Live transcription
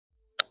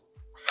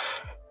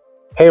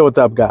Hey, what's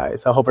up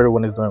guys? I hope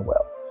everyone is doing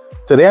well.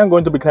 Today I'm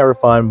going to be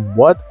clarifying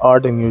what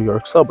are the New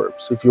York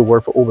suburbs if you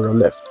work for Uber or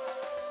Lyft.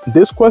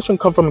 This question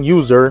comes from a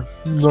user.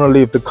 I'm going to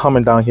leave the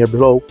comment down here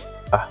below.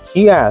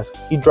 He asked,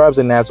 he drives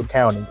in Nassau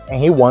County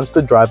and he wants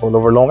to drive all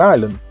over Long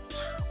Island.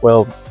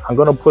 Well, I'm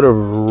going to put it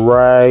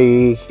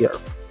right here.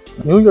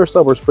 New York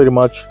suburbs pretty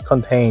much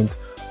contains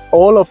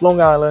all of Long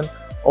Island,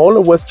 all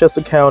of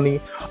Westchester County.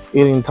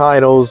 It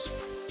entitles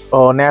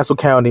Nassau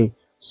County,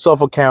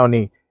 Suffolk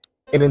County.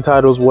 It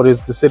entitles what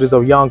is the cities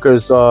of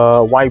Yonkers,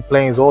 White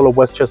Plains, all of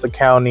Westchester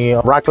County,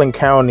 Rockland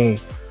County.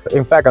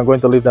 In fact, I'm going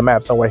to leave the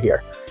map somewhere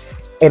here.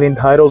 It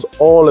entitles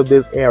all of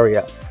this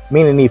area,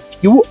 meaning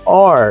if you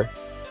are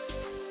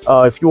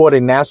the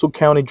Nassau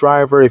County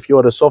driver, if you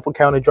are the Suffolk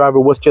County driver,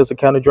 Westchester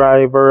County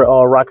driver,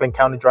 or Rockland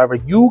County driver,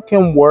 you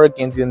can work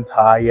in the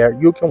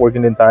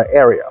entire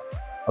area.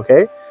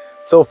 Okay,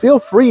 so feel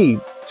free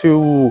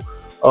to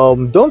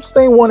don't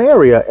stay in one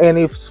area, and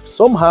if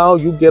somehow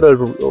you get a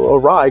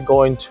ride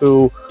going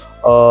to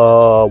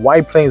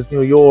White Plains,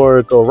 New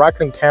York, or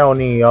Rockland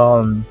County,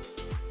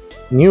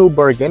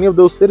 Newburgh, any of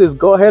those cities,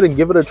 go ahead and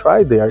give it a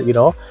try there.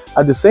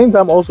 At the same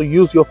time, also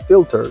use your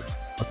filters.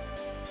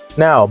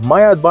 Now,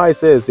 my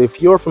advice is, if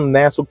you're from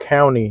Nassau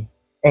County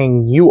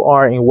and you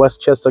are in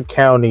Westchester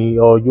County,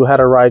 or you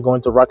had a ride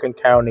going to Rockland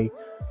County,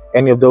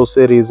 any of those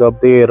cities up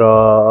there,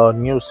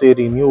 New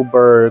City,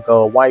 Newburgh,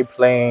 White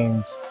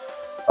Plains,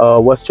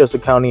 Westchester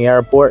County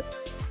Airport,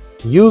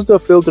 use the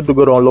filter to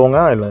go to Long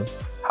Island.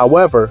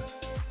 However,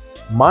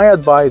 my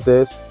advice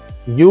is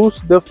use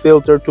the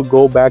filter to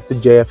go back to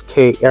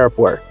JFK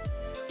Airport.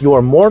 You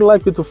are more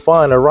likely to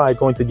find a ride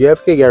going to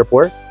JFK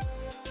Airport,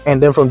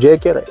 and then from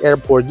JFK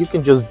Airport you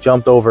can just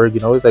jump over,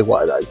 it's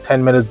like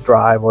 10 minutes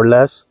drive or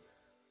less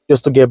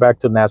just to get back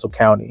to Nassau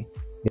County.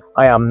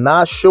 I am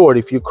not sure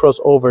if you cross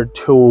over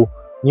to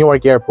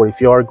Newark Airport if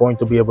you are going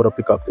to be able to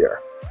pick up there.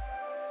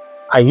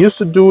 I used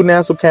to do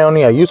Nassau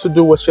County, I used to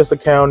do Westchester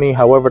County,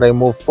 however, I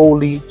moved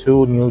fully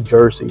to New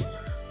Jersey.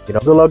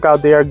 Good luck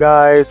out there,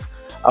 guys.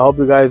 I hope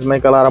you guys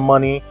make a lot of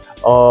money.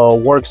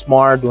 Work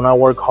smart, do not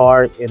work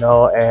hard,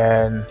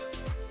 and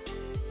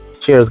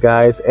cheers,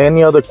 guys.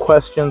 Any other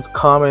questions,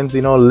 comments,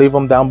 leave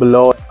them down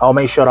below. I'll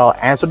make sure I'll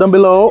answer them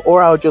below,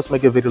 or I'll just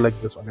make a video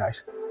like this one,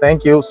 guys.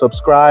 Thank you.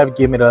 Subscribe,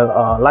 give me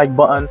the like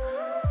button,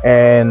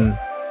 and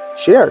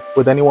share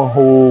with anyone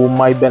who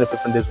might benefit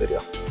from this video.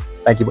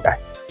 Thank you,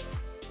 guys.